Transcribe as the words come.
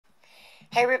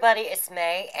Hey everybody, it's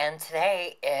May, and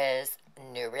today is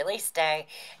new release day.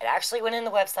 It actually went in the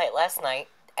website last night,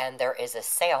 and there is a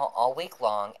sale all week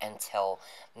long until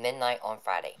midnight on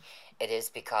Friday. It is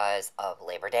because of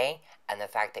Labor Day and the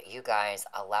fact that you guys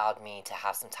allowed me to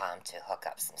have some time to hook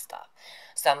up some stuff.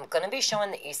 So I'm going to be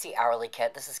showing the EC Hourly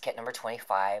kit. This is kit number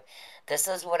 25. This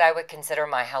is what I would consider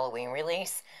my Halloween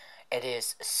release. It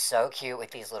is so cute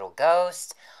with these little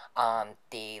ghosts.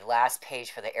 The last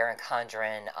page for the Erin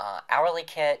Condren hourly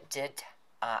kit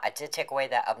I did take away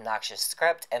that obnoxious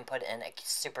script and put in a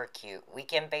super cute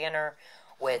weekend banner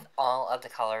with all of the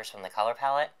colors from the color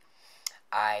palette.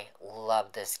 I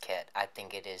love this kit. I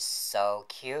think it is so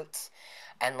cute.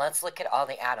 And let's look at all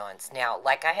the add-ons. Now,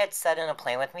 like I had said in a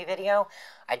Play With Me video,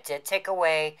 I did take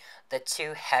away the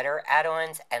two header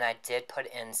add-ons and I did put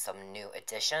in some new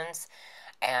additions.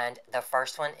 And the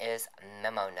first one is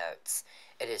Memo Notes.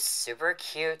 It is super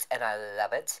cute and I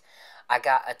love it. I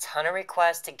got a ton of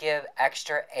requests to give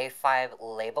extra A5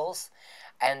 labels.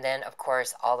 And then, of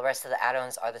course, all the rest of the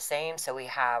add-ons are the same. So we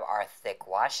have our thick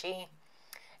washi.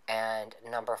 And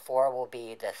number 4 will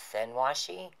be the thin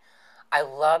washi. I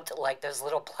loved like those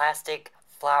little plastic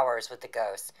flowers with the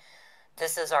ghosts.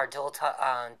 This is our dual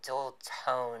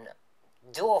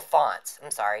fonts,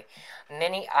 I'm sorry,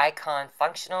 mini icon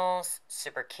functionals,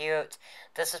 super cute.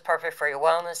 This is perfect for your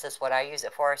wellness. That's what I use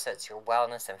it for, so it's your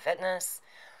wellness and fitness.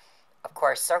 Of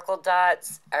course, circle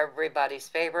dots, everybody's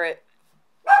favorite.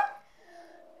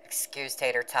 Excuse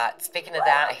tater tot. Speaking of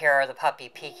that, here are the puppy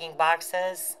peeking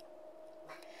boxes.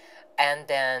 And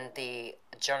then the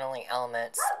journaling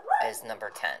elements is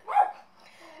number 10.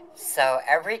 So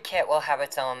every kit will have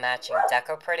its own matching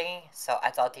deco pretty. So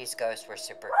I thought these ghosts were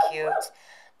super cute.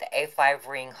 The A5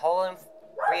 ring hole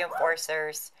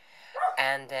reinforcers.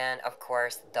 And then, of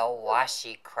course, the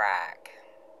washi crack.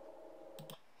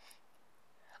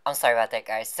 I'm sorry about that,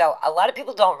 guys. So a lot of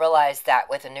people don't realize that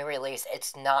with a new release,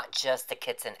 it's not just the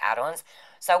kits and add-ons.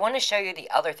 So I want to show you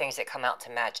the other things that come out to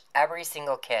match every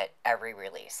single kit, every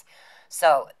release.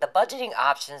 So the budgeting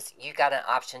options, you got an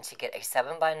option to get a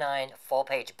 7x9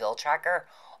 full-page bill tracker,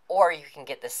 or you can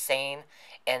get the same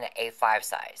in an A5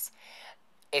 size.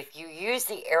 If you use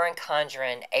the Erin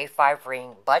Condren A5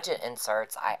 ring budget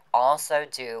inserts, I also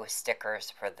do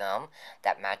stickers for them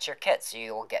that match your kit. So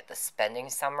you will get the spending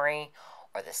summary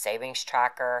or the savings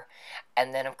tracker,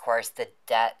 and then of course the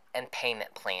debt and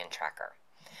payment plan tracker.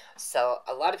 So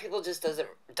a lot of people just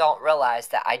don't realize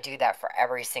that I do that for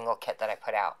every single kit that I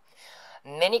put out.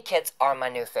 Mini kits are my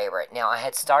new favorite. Now, I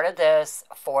had started this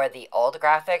for the old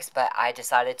graphics, but I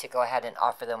decided to go ahead and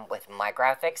offer them with my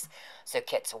graphics. So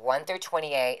kits 1 through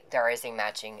 28, there is a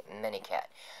matching mini kit.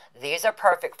 These are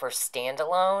perfect for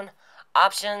standalone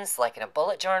options, like in a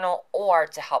bullet journal, or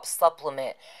to help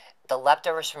supplement the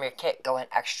leftovers from your kit go an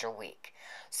extra week.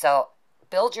 So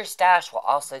Build Your Stash will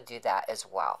also do that as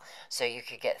well. So you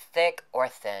could get thick or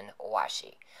thin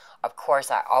washi. Of course,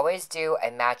 I always do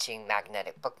a matching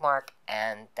magnetic bookmark,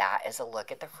 and that is a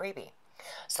look at the freebie.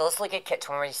 So let's look at kit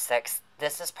 26.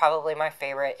 This is probably my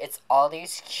favorite. It's all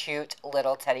these cute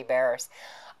little teddy bears.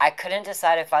 I couldn't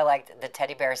decide if I liked the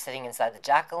teddy bear sitting inside the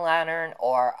jack-o'-lantern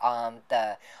or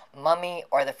the mummy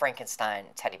or the Frankenstein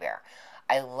teddy bear.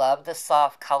 I love the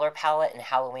soft color palette and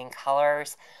Halloween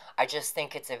colors. I just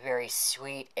think it's a very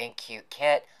sweet and cute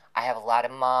kit. I have a lot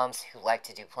of moms who like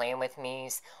to do playing with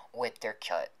me's with their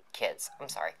kids. I'm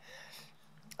sorry.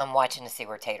 I'm watching to see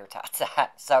where Tater Tot's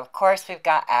at. So, of course, we've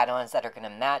got add-ons that are going to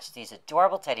match these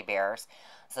adorable teddy bears.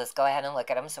 So, let's go ahead and look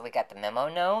at them. So, we got the memo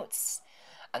notes.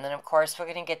 And then, of course, we're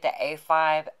going to get the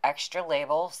A5 extra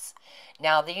labels.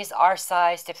 Now, these are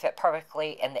sized to fit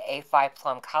perfectly in the A5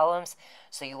 plum columns.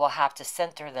 So, you will have to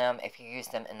center them if you use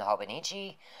them in the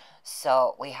Hobonichi.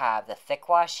 So, we have the thick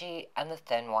washi and the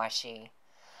thin washi.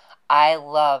 I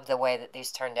love the way that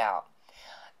these turned out.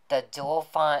 The dual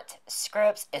font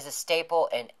scripts is a staple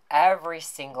in every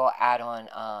single add-on,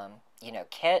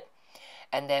 kit.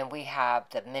 And then we have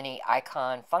the mini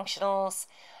icon functionals,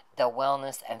 the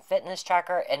wellness and fitness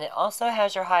tracker, and it also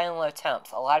has your high and low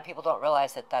temps. A lot of people don't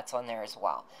realize that that's on there as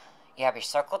well. You have your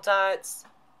circle dots.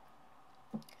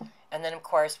 And then, of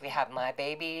course, we have My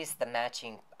Babies, the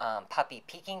matching puppy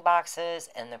peeking boxes,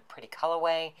 and the pretty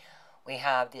colorway. We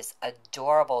have these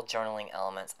adorable journaling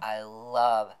elements. I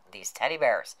love these teddy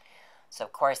bears. So,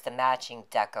 of course, the matching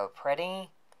deco pretty.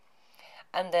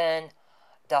 And then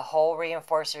the hole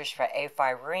reinforcers for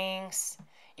A5 rings.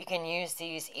 You can use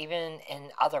these even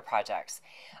in other projects.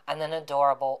 And then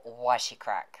adorable washi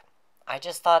crack. I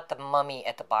just thought the mummy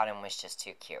at the bottom was just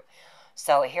too cute.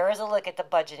 So here is a look at the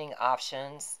budgeting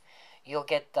options. You'll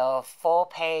get the full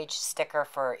page sticker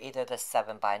for either the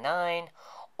 7x9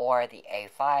 or the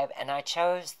A5. And I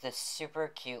chose the super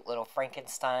cute little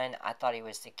Frankenstein. I thought he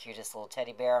was the cutest little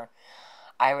teddy bear.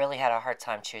 I really had a hard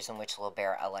time choosing which little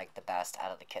bear I liked the best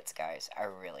out of the kits, guys. I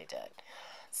really did.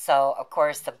 So, of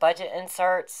course, the budget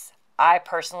inserts. I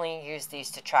personally use these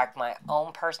to track my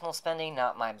own personal spending,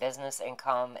 not my business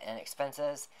income and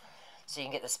expenses. So you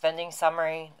can get the spending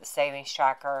summary, the savings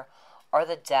tracker, or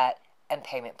the debt and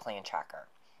payment plan tracker.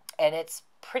 And it's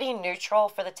pretty neutral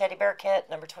for the teddy bear kit,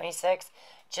 number 26,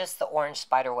 just the orange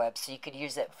spider web. So you could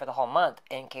use it for the whole month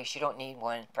in case you don't need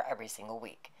one for every single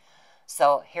week.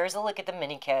 So here's a look at the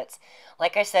mini kits.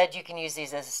 Like I said, you can use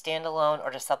these as a standalone or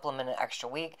to supplement an extra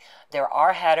week. There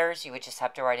are headers. You would just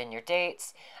have to write in your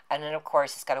dates. And then, of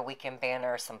course, it's got a weekend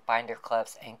banner, some binder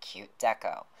clips, and cute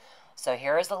deco. So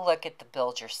here is a look at the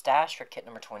Build Your Stash for kit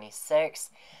number 26.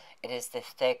 It is the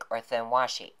thick or thin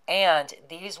washi. And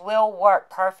these will work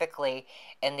perfectly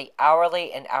in the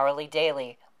hourly and hourly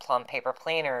daily plum paper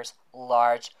planners,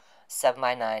 large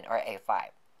 7x9 or A5.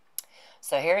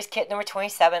 So here's kit number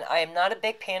 27. I am not a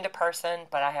big panda person,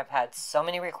 but I have had so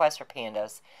many requests for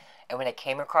pandas. And when I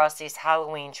came across these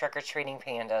Halloween trick-or-treating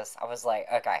pandas, I was like,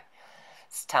 okay,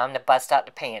 it's time to bust out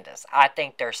the pandas. I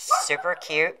think they're super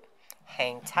cute.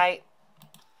 Hang tight.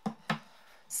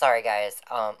 Sorry, guys.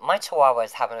 My chihuahua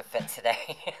is having a fit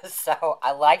today. So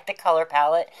I like the color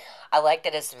palette. I like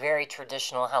that it's very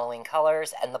traditional Halloween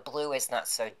colors, and the blue is not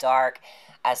so dark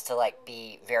as to, like,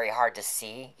 be very hard to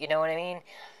see. You know what I mean?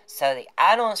 So the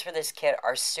add-ons for this kit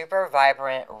are super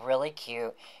vibrant, really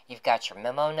cute. You've got your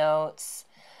memo notes,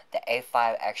 the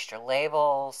A5 extra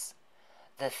labels,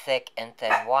 the thick and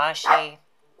thin washi.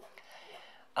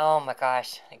 Oh my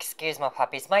gosh, excuse my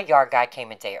puppies. My yard guy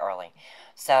came a day early.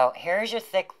 So here's your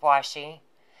thick washi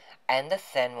and the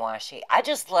thin washi. I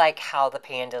just like how the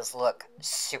pandas look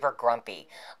super grumpy.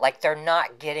 Like they're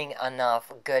not getting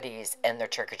enough goodies in their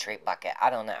trick-or-treat bucket. I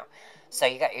don't know. So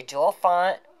you got your dual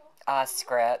font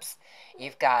scripts.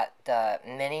 You've got the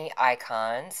mini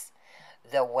icons,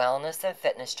 the wellness and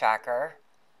fitness tracker,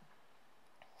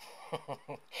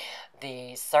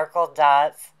 the circle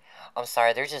dots. I'm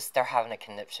sorry, they're having a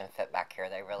conniption fit back here.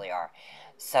 They really are.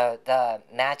 So the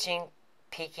matching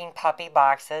peeking puppy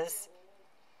boxes,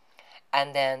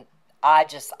 and then I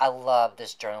love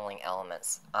this journaling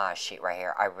elements sheet right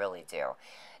here. I really do.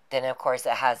 Then, of course,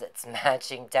 it has its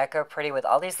matching deco pretty with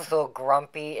all these little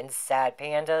grumpy and sad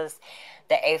pandas.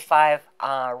 The A5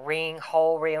 ring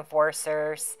hole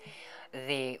reinforcers.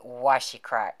 The washi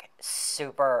crack.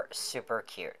 Super, super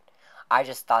cute. I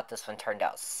just thought this one turned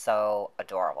out so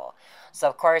adorable. So,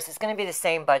 of course, it's going to be the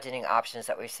same budgeting options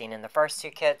that we've seen in the first two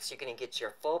kits. You're going to get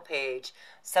your full page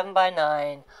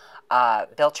 7x9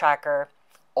 bill tracker,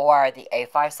 or the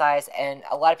A5 size. And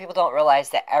a lot of people don't realize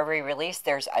that every release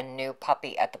there's a new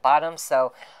puppy at the bottom.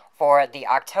 So for the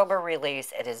October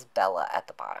release, it is Bella at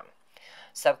the bottom.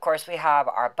 So of course we have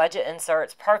our budget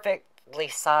inserts, perfectly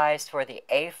sized for the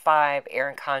A5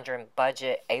 Erin Condren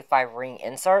budget A5 ring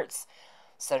inserts.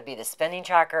 So it'd be the spending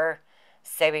tracker,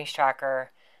 savings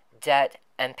tracker, debt,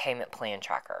 and payment plan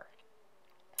tracker.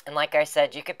 And like I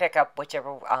said, you could pick up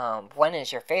whichever one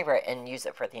is your favorite and use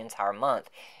it for the entire month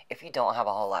if you don't have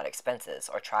a whole lot of expenses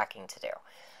or tracking to do.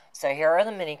 So here are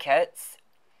the mini kits.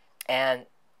 And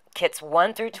kits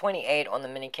 1 through 28 on the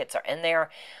mini kits are in there.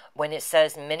 When it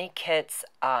says mini kits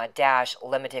dash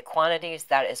limited quantities,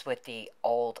 that is with the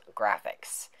old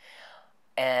graphics.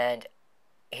 And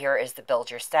here is the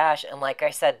Build Your Stash. And like I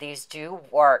said, these do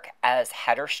work as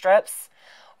header strips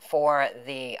for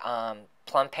the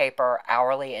plum paper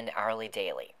hourly and hourly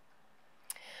daily.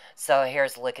 So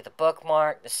here's a look at the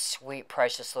bookmark, the sweet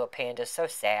precious little panda, so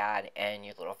sad, and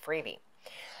your little freebie.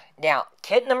 Now,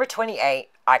 kit number 28,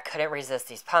 I couldn't resist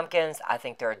these pumpkins. I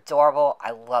think they're adorable.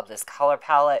 I love this color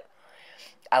palette.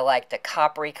 I like the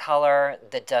coppery color,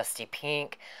 the dusty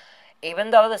pink.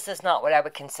 Even though this is not what I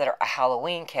would consider a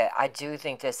Halloween kit, I do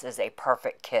think this is a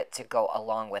perfect kit to go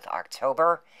along with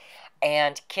October.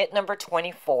 And kit number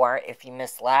 24, if you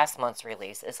missed last month's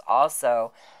release, is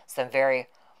also some very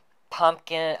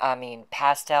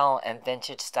pastel and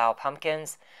vintage style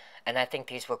pumpkins. And I think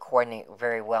these will coordinate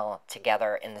very well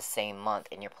together in the same month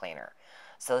in your planner.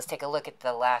 So let's take a look at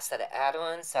the last set of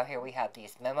add-ons. So here we have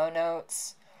these memo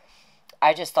notes.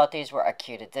 I just thought these were a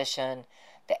cute addition.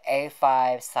 The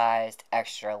A5 sized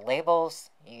extra labels.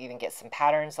 You even get some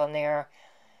patterns on there.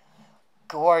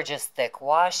 Gorgeous thick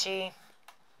washi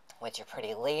with your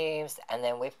pretty leaves. And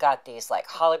then we've got these like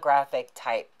holographic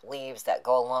type leaves that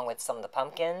go along with some of the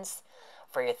pumpkins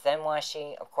for your thin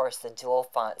washi. Of course, the dual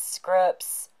font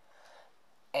scripts.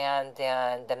 And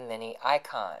then the mini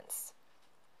icons.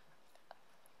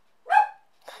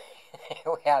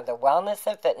 We have the wellness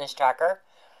and fitness tracker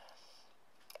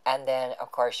And then,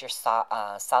 of course, your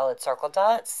solid circle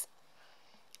dots.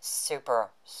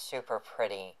 Super, super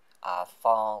pretty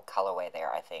fall colorway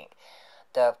there, I think.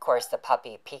 Of course, the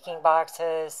puppy peeking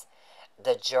boxes,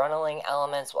 the journaling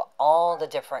elements with all the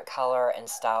different color and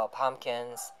style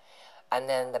pumpkins, and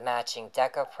then the matching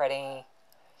deco pretty,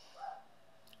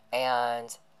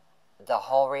 and the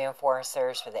hole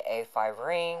reinforcers for the A5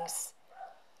 rings,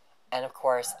 and of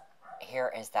course,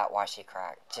 here is that washi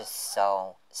crack. Just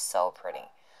so, so pretty.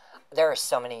 There are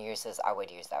so many uses I would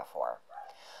use that for.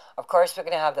 Of course, we're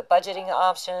going to have the budgeting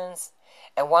options.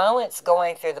 And while it's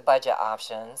going through the budget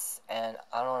options, and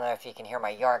I don't know if you can hear my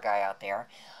yard guy out there,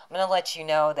 I'm going to let you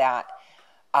know that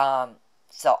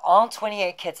so all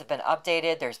 28 kits have been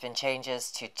updated. There's been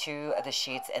changes to 2 of the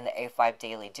sheets in the A5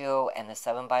 Daily Duo and the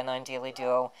 7x9 Daily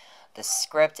Duo. The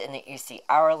script in the EC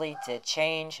Hourly did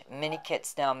change. Mini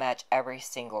kits now match every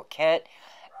single kit.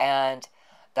 And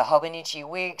the Hobonichi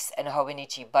Weeks and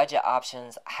Hobonichi Budget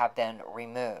options have been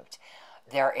removed.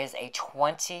 There is a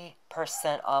 20%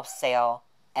 off sale,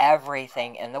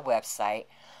 everything in the website,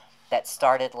 that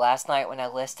started last night when I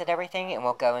listed everything and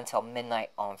will go until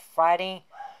midnight on Friday.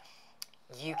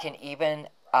 You can even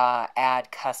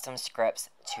add custom scripts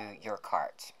to your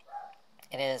cart.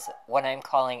 It is what I'm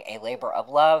calling a labor of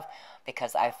love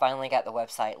because I finally got the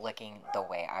website looking the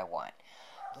way I want.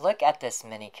 Look at this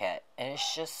mini kit. And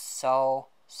it's just so,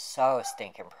 so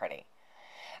stinking pretty.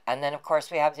 And then, of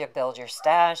course, we have the Build Your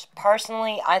Stash.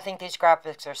 Personally, I think these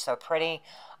graphics are so pretty.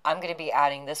 I'm going to be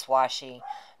adding this washi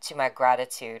to my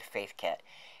Gratitude Faith Kit.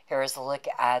 Here is a look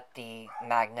at the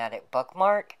magnetic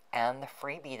bookmark and the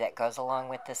freebie that goes along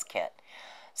with this kit.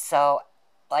 So,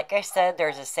 like I said,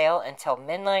 there's a sale until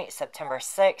midnight, September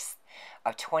 6th,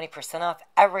 of 20% off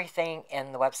everything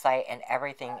in the website, and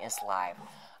everything is live.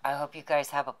 I hope you guys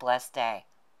have a blessed day.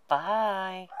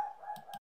 Bye.